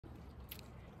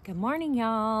Good morning,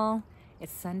 y'all.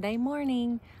 It's Sunday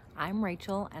morning. I'm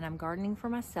Rachel and I'm gardening for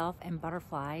myself and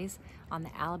butterflies on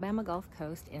the Alabama Gulf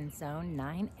Coast in Zone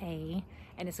 9A.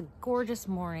 And it's a gorgeous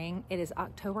morning. It is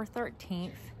October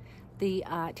 13th. The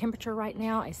temperature right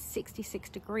now is 66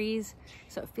 degrees,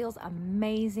 so it feels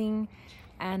amazing.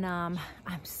 And I'm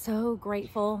so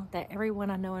grateful that everyone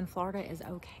I know in Florida is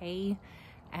okay.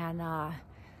 And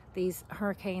these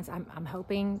hurricanes, I'm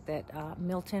hoping that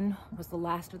Milton was the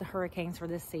last of the hurricanes for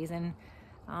this season.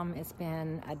 It's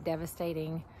been a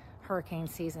devastating hurricane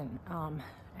season.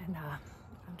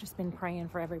 I've just been praying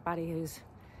for everybody who's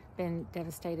been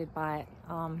devastated by it.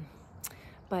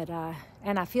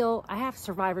 And I have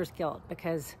survivor's guilt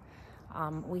because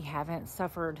we haven't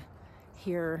suffered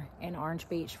here in Orange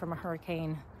Beach from a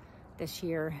hurricane this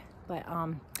year. But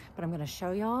I'm gonna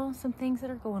show y'all some things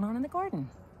that are going on in the garden.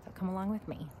 So come along with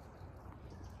me.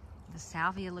 The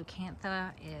Salvia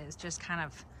leucantha is just kind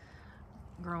of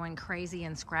growing crazy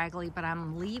and scraggly, but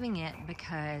I'm leaving it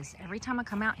because every time I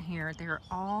come out here, there are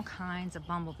all kinds of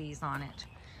bumblebees on it.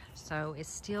 So it's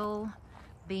still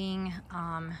being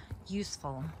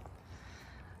useful.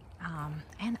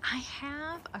 And I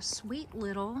have a sweet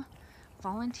little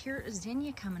volunteer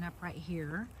zinnia coming up right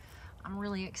here. I'm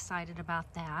really excited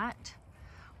about that.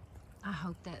 I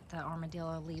hope that the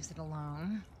armadillo leaves it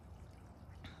alone.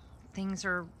 Things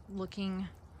are looking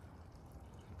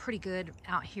pretty good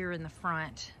out here in the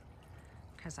front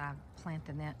because I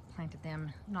planted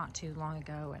them not too long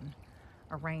ago and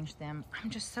arranged them. I'm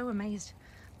just so amazed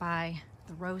by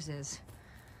the roses.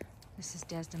 This is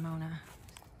Desdemona,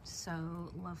 so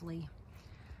lovely.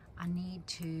 I need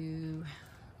to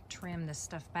trim this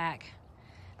stuff back,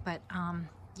 but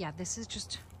yeah, this is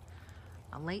just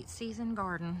a late season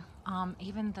garden.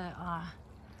 Even the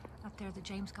up there, the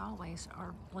James Galways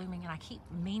are blooming, and I keep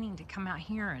meaning to come out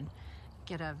here and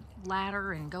get a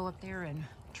ladder and go up there and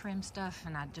trim stuff,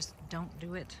 and I just don't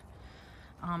do it.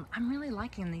 I'm really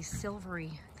liking these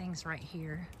silvery things right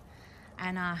here.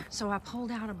 And so I pulled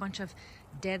out a bunch of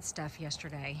dead stuff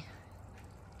yesterday,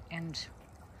 and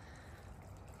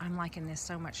I'm liking this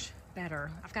so much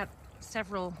better. I've got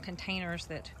several containers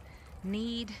that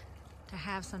need to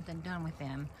have something done with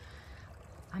them.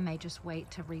 I may just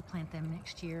wait to replant them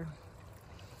next year.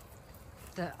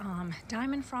 The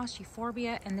diamond frost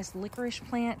euphorbia and this licorice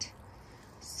plant,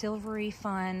 silvery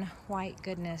fun white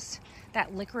goodness.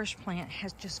 That licorice plant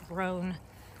has just grown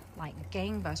like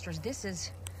gangbusters. This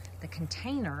is the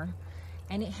container,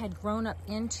 and it had grown up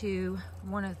into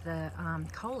one of the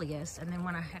coleus, and then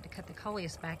when I had to cut the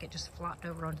coleus back, it just flopped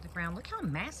over onto the ground. Look how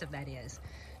massive that is.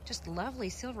 Just lovely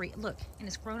silvery. Look, and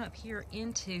it's grown up here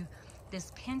into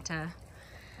this penta.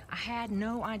 I had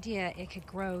no idea it could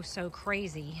grow so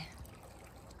crazy.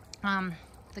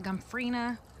 The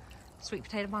gomphrena, sweet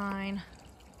potato vine,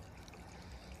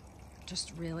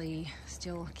 just really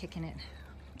still kicking it.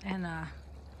 And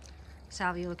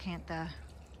Salvia leucantha.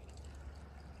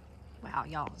 Wow,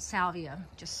 y'all, salvia,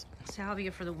 just salvia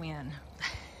for the win.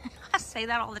 I say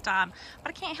that all the time, but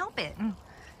I can't help it.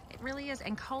 It really is.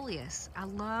 And coleus, I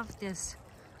love this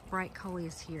bright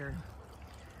coleus here.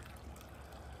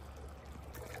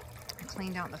 I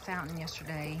cleaned out the fountain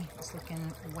yesterday. It's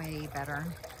looking way better.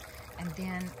 And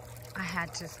then I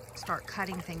had to start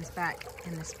cutting things back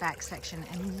in this back section.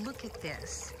 And look at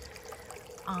this.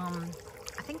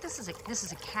 I think this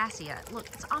is a cassia. Look,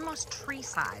 it's almost tree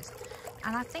size.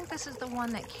 And I think this is the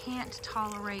one that can't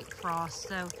tolerate frost,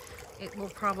 so it will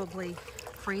probably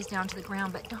freeze down to the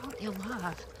ground. But don't you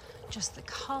love just the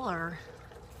color?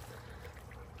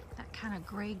 That kind of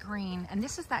gray-green. And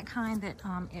this is that kind that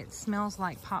it smells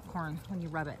like popcorn when you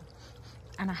rub it.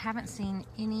 And I haven't seen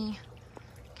any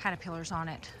caterpillars on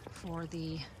it for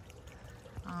the,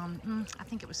 I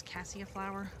think it was cassia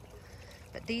flower.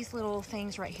 But these little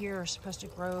things right here are supposed to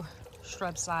grow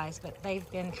shrub size, but they've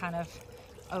been kind of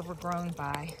overgrown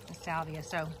by the salvia.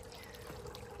 So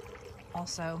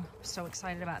also so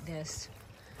excited about this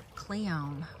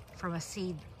cleome from a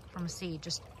seed,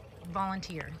 just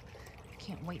volunteer.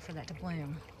 Can't wait for that to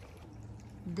bloom.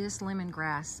 This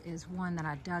lemongrass is one that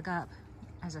I dug up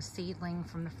as a seedling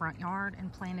from the front yard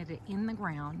and planted it in the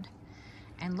ground.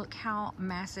 And look how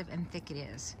massive and thick it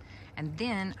is. And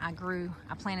then I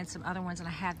planted some other ones, and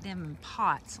I had them in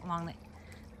pots along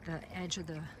the edge of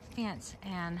the fence,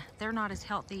 and they're not as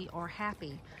healthy or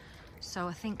happy. So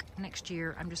I think next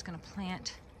year I'm just gonna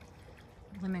plant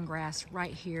lemongrass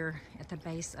right here at the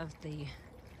base of the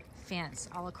fence,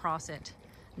 all across it,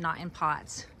 not in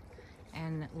pots,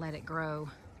 and let it grow.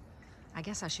 I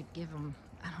guess I should give them,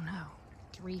 I don't know,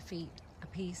 3 feet a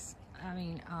piece,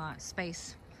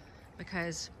 space,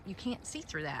 because you can't see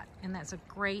through that. And that's a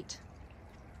great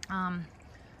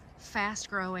fast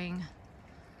growing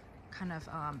kind of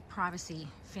privacy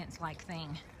fence-like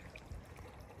thing.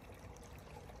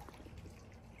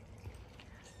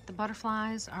 The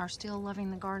butterflies are still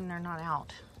loving the garden. They're not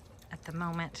out at the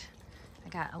moment. I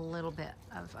got a little bit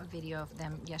of a video of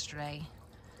them yesterday,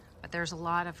 but there's a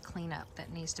lot of cleanup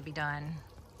that needs to be done.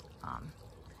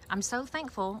 I'm so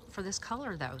thankful for this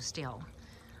color though still.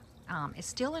 It's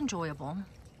still enjoyable,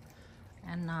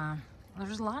 and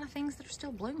there's a lot of things that are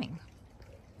still blooming.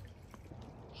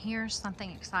 Here's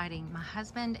something exciting. My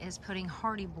husband is putting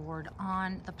hardy board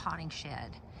on the potting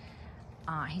shed.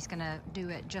 He's gonna do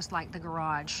it just like the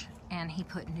garage, and he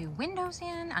put new windows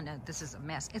in. I know this is a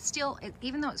mess. It's still,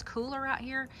 even though it's cooler out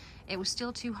here, it was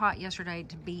still too hot yesterday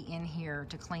to be in here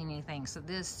to clean anything. So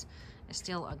this is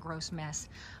still a gross mess.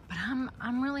 But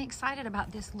I'm really excited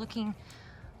about this looking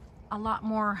a lot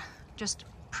more just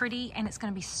pretty, and it's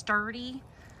gonna be sturdy.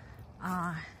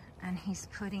 And he's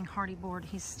putting hardy board.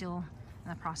 He's still in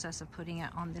the process of putting it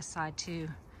on this side too.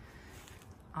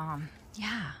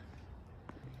 Yeah.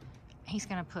 He's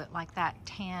gonna put like that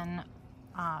tan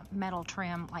metal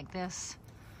trim like this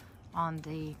on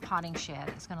the potting shed.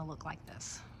 It's gonna look like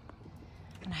this.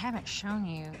 And I haven't shown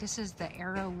you, this is the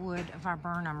arrowwood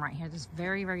viburnum right here, this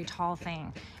very, very tall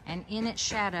thing. And in its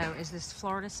shadow is this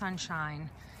Florida sunshine,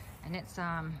 and it's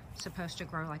supposed to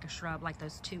grow like a shrub like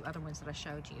those two other ones that I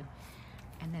showed you.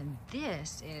 And then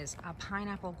this is a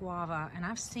pineapple guava, and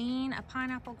I've seen a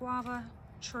pineapple guava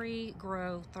tree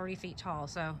grow 30 feet tall,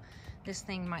 so this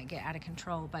thing might get out of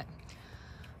control. But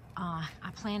I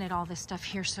planted all this stuff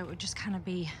here so it would just kind of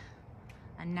be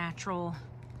a natural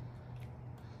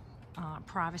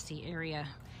privacy area.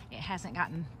 It hasn't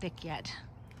gotten thick yet.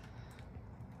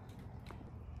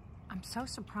 I'm so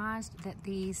surprised that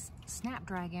these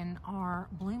snapdragon are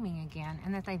blooming again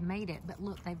and that they've made it. But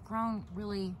look, they've grown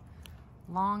really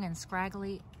long and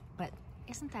scraggly, but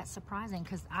isn't that surprising?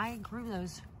 Because I grew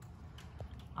those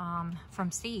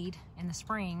from seed in the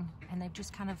spring, and they've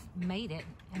just kind of made it,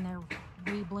 and they're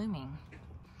re-blooming.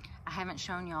 I haven't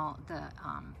shown y'all the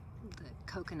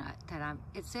coconut that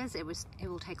it says it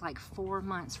will take like 4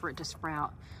 months for it to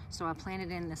sprout. So I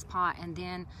planted it in this pot, and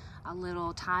then a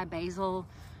little Thai basil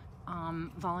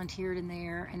volunteered in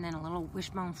there, and then a little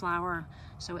wishbone flower.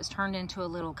 So it's turned into a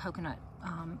little coconut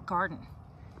garden.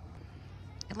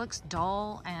 It looks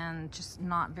dull and just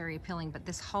not very appealing, but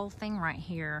this whole thing right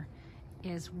here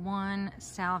is one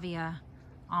Salvia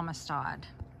Amistad,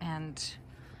 and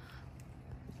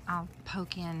I'll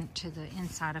poke into the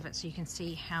inside of it so you can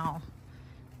see how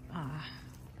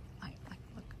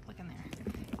look in there.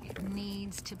 It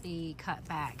needs to be cut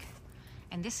back.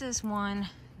 And this is one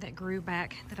that grew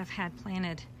back that I've had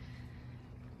planted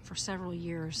for several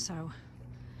years. So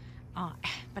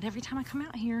but every time I come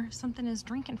out here, something is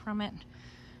drinking from it,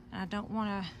 and I don't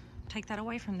want to take that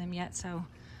away from them yet, so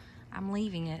I'm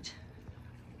leaving it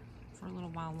for a little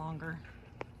while longer.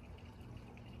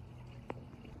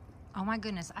 Oh my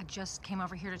goodness, I just came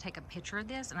over here to take a picture of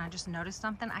this, and I just noticed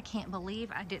something. I can't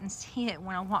believe I didn't see it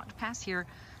when I walked past here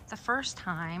the first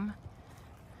time.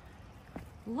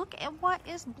 Look at what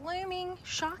is blooming,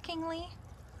 shockingly.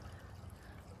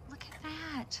 Look at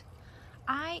that.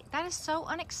 That is so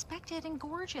unexpected and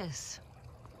gorgeous.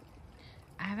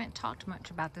 I haven't talked much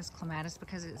about this clematis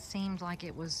because it seemed like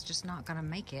it was just not gonna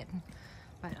make it.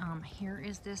 But here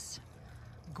is this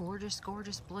gorgeous,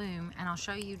 gorgeous bloom, and I'll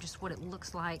show you just what it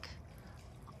looks like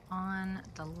on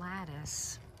the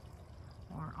lattice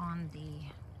or on the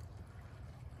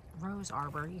rose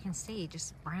arbor. You can see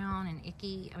just brown and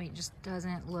icky. I mean, it just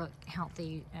doesn't look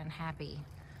healthy and happy.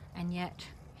 And yet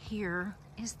here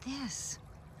is this.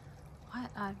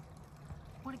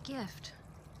 What a gift.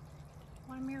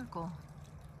 What a miracle.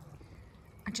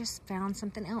 I just found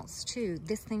something else too.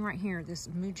 This thing right here, this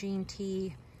Mujin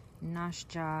T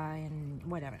Nashja and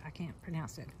whatever, I can't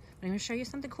pronounce it. But I'm gonna show you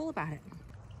something cool about it.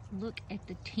 Look at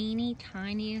the teeny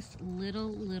tiniest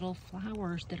little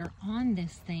flowers that are on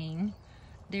this thing.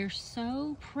 They're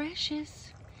so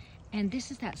precious. And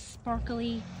this is that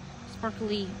sparkly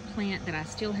plant that I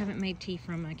still haven't made tea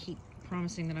from. I keep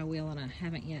promising that I will, and I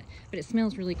haven't yet. But it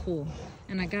smells really cool.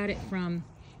 And I got it from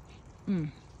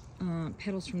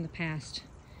Petals from the Past.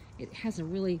 It has a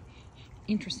really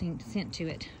interesting scent to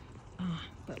it.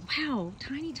 But wow,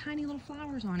 tiny little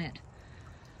flowers on it.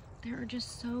 There are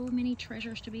just so many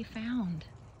treasures to be found.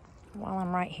 While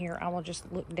I'm right here, I will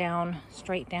just look down,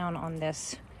 straight down on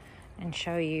this, and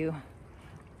show you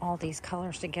all these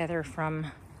colors together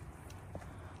from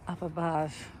up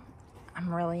above.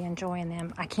 I'm really enjoying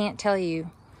them. I can't tell you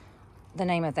the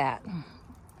name of that.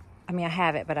 I mean, I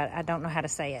have it, but I don't know how to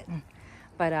say it.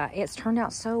 But it's turned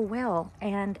out so well,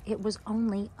 and it was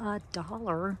only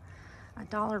 $1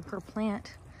 per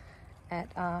plant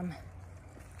at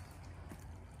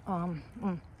Home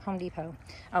Depot.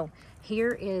 Oh,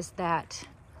 here is that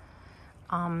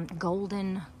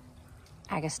golden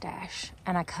agastache,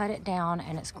 and I cut it down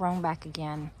and it's grown back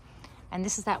again. And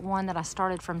this is that one that I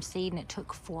started from seed and it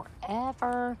took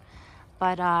forever,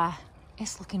 but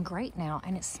it's looking great now,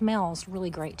 and it smells really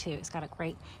great too. It's got a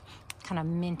great kind of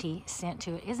minty scent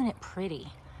to it. Isn't it pretty?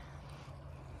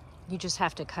 You just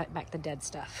have to cut back the dead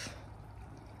stuff.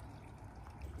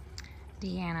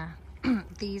 Deanna,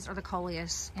 these are the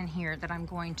coleus in here that I'm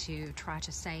going to try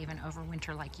to save and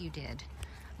overwinter like you did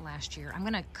last year. I'm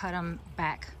gonna cut them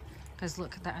back because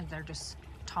look, they're just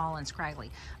tall and scraggly.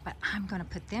 But I'm gonna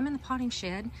put them in the potting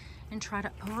shed and try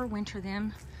to overwinter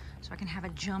them so I can have a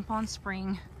jump on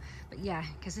spring. But yeah,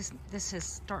 because this is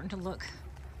starting to look,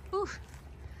 ooh,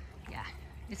 yeah,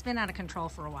 it's been out of control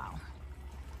for a while.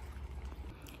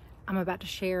 I'm about to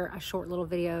share a short little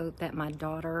video that my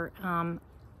daughter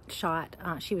shot.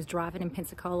 She was driving in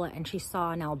Pensacola and she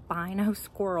saw an albino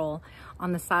squirrel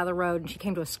on the side of the road, and she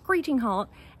came to a screeching halt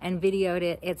and videoed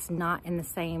it. It's not in the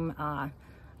same, I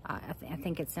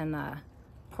think it's in the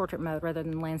portrait mode rather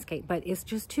than landscape, but it's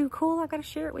just too cool. I gotta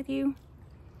share it with you.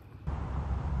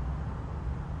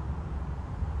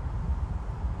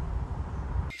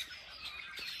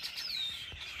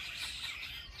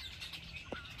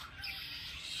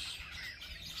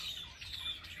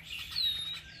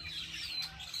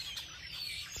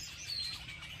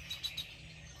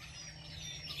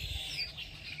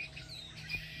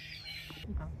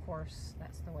 Of course,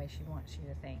 that's the way she wants you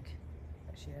to think,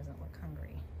 but she doesn't look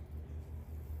hungry.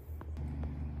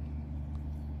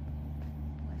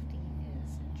 Lefty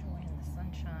is enjoying the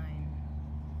sunshine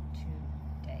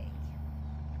today.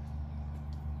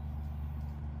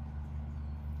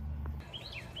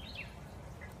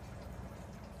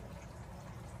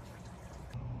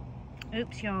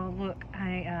 Oops, y'all, look,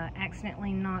 I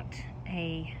accidentally knocked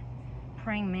a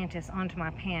praying mantis onto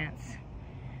my pants,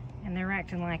 and they're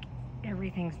acting like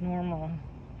everything's normal,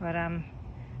 but I'm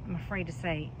afraid to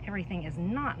say everything is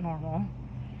not normal.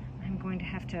 I'm going to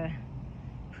have to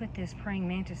put this praying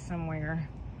mantis somewhere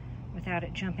without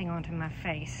it jumping onto my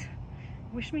face.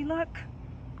 Wish me luck.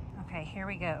 Okay, here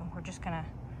we go. We're just gonna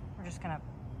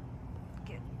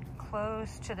get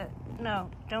close to the, no,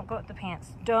 don't go up the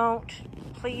pants. Don't,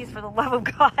 please, for the love of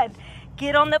God,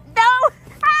 get on the,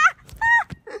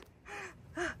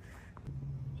 no!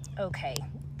 Okay,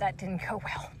 that didn't go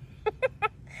well.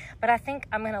 But I think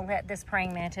I'm gonna let this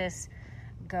praying mantis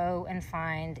go and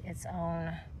find its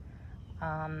own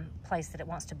place that it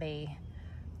wants to be,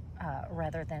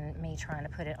 rather than me trying to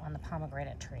put it on the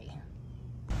pomegranate tree.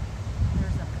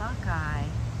 There's a buckeye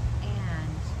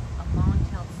and a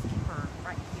long-tailed skipper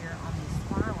right here on these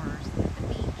flowers at the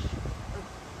beach. Oh,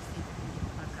 let's see if we can get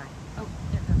the buckeye. Oh,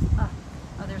 there it goes.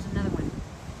 Oh, there's another one.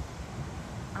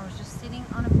 I was just sitting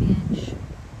on a bench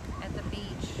at the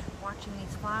beach watching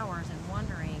these flowers and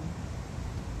wondering,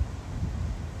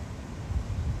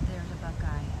 there's a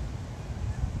buckeye,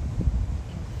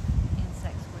 if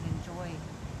insects would enjoy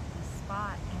this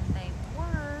spot, and they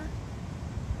were,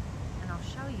 and I'll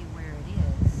show you where it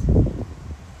is.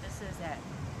 This is at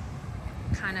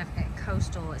kind of at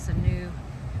Coastal. It's a new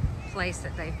place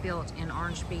that they've built in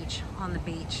Orange Beach on the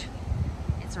beach.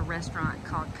 It's a restaurant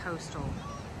called Coastal,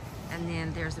 and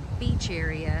then there's a beach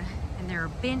area and there are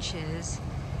benches,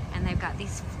 and they've got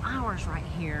these flowers right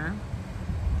here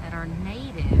that are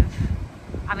native.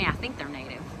 I mean, I think they're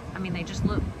native. I mean, they just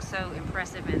look so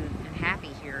impressive and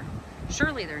happy here.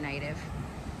 Surely they're native.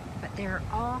 But there are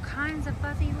all kinds of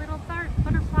fuzzy little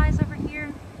butterflies over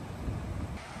here.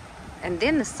 And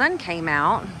then the sun came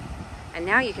out, and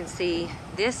now you can see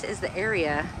this is the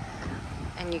area,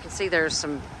 and you can see there's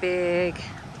some big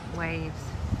waves.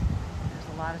 There's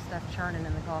a lot of stuff churning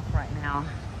in the Gulf right now.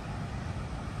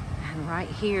 And right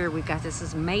here, we've got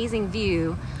this amazing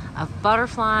view of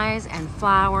butterflies and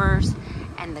flowers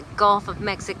and the Gulf of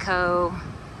Mexico.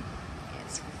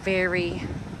 It's very,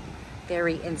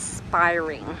 very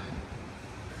inspiring.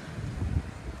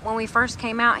 When we first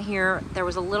came out here, there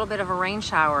was a little bit of a rain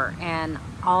shower and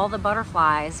all the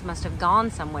butterflies must have gone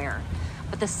somewhere.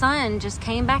 But the sun just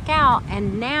came back out,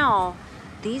 and now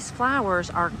these flowers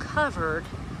are covered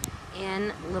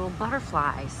in little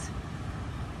butterflies.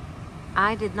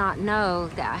 I did not know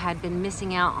that I had been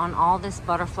missing out on all this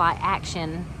butterfly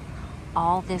action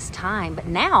all this time. But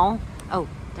now, oh,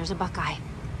 there's a buckeye.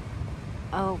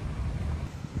 Oh.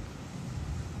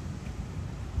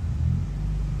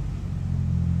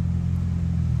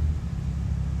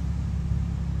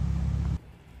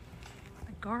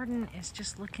 The garden is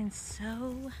just looking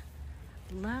so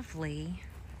lovely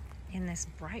in this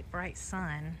bright, bright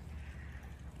sun.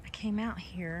 I came out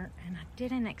here and I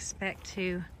didn't expect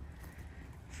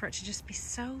for it to just be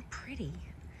so pretty.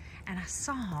 And I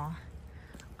saw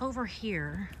over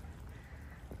here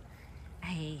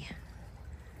a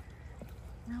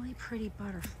really pretty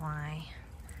butterfly,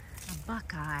 a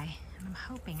buckeye, and I'm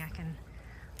hoping I can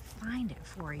find it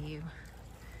for you,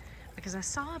 because I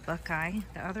saw a buckeye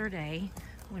the other day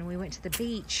when we went to the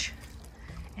beach,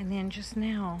 and then just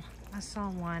now I saw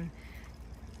one.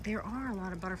 There are a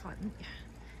lot of butterflies.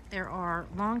 There are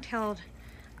long-tailed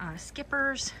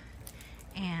skippers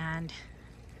and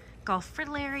Gulf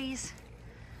fritillaries.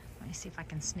 Let me see if I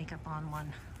can sneak up on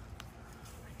one.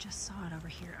 I just saw it over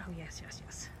here. Oh, yes, yes,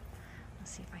 yes.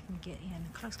 Let's see if I can get in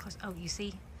close, close. Oh, you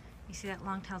see that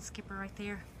long-tailed skipper right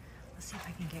there? Let's see if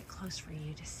I can get close for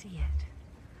you to see it.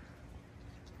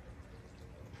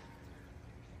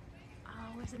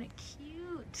 Oh, isn't it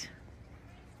cute?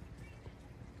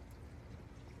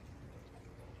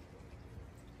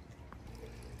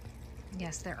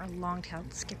 Yes, there are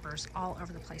long-tailed skippers all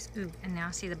over the place. Ooh, and now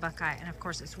I see the buckeye, and of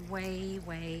course it's way,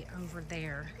 way over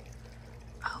there.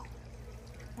 Oh,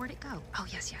 where'd it go? Oh,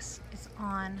 yes, yes, it's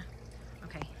on.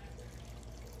 Okay.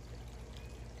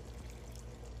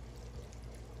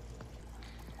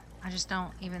 I just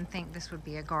don't even think this would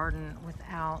be a garden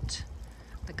without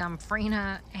the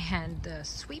Gomphrena and the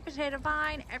sweet potato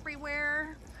vine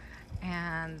everywhere,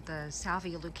 and the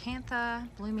Salvia leucantha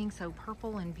blooming so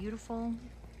purple and beautiful.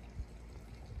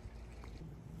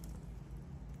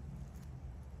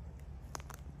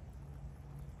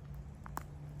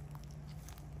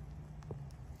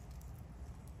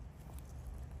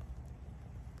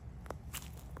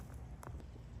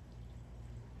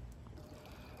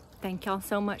 Thank y'all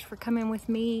so much for coming with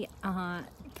me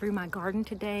through my garden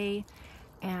today.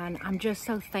 And I'm just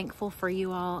so thankful for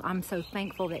you all. I'm so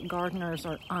thankful that gardeners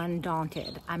are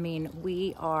undaunted. I mean,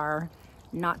 we are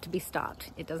not to be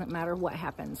stopped. It doesn't matter what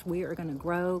happens. We are gonna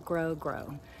grow, grow,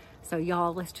 grow. So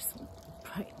y'all, let's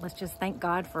just thank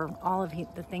God for all of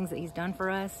the things that he's done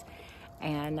for us.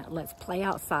 And let's play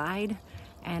outside.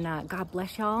 And God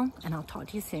bless y'all, and I'll talk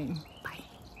to you soon. Bye.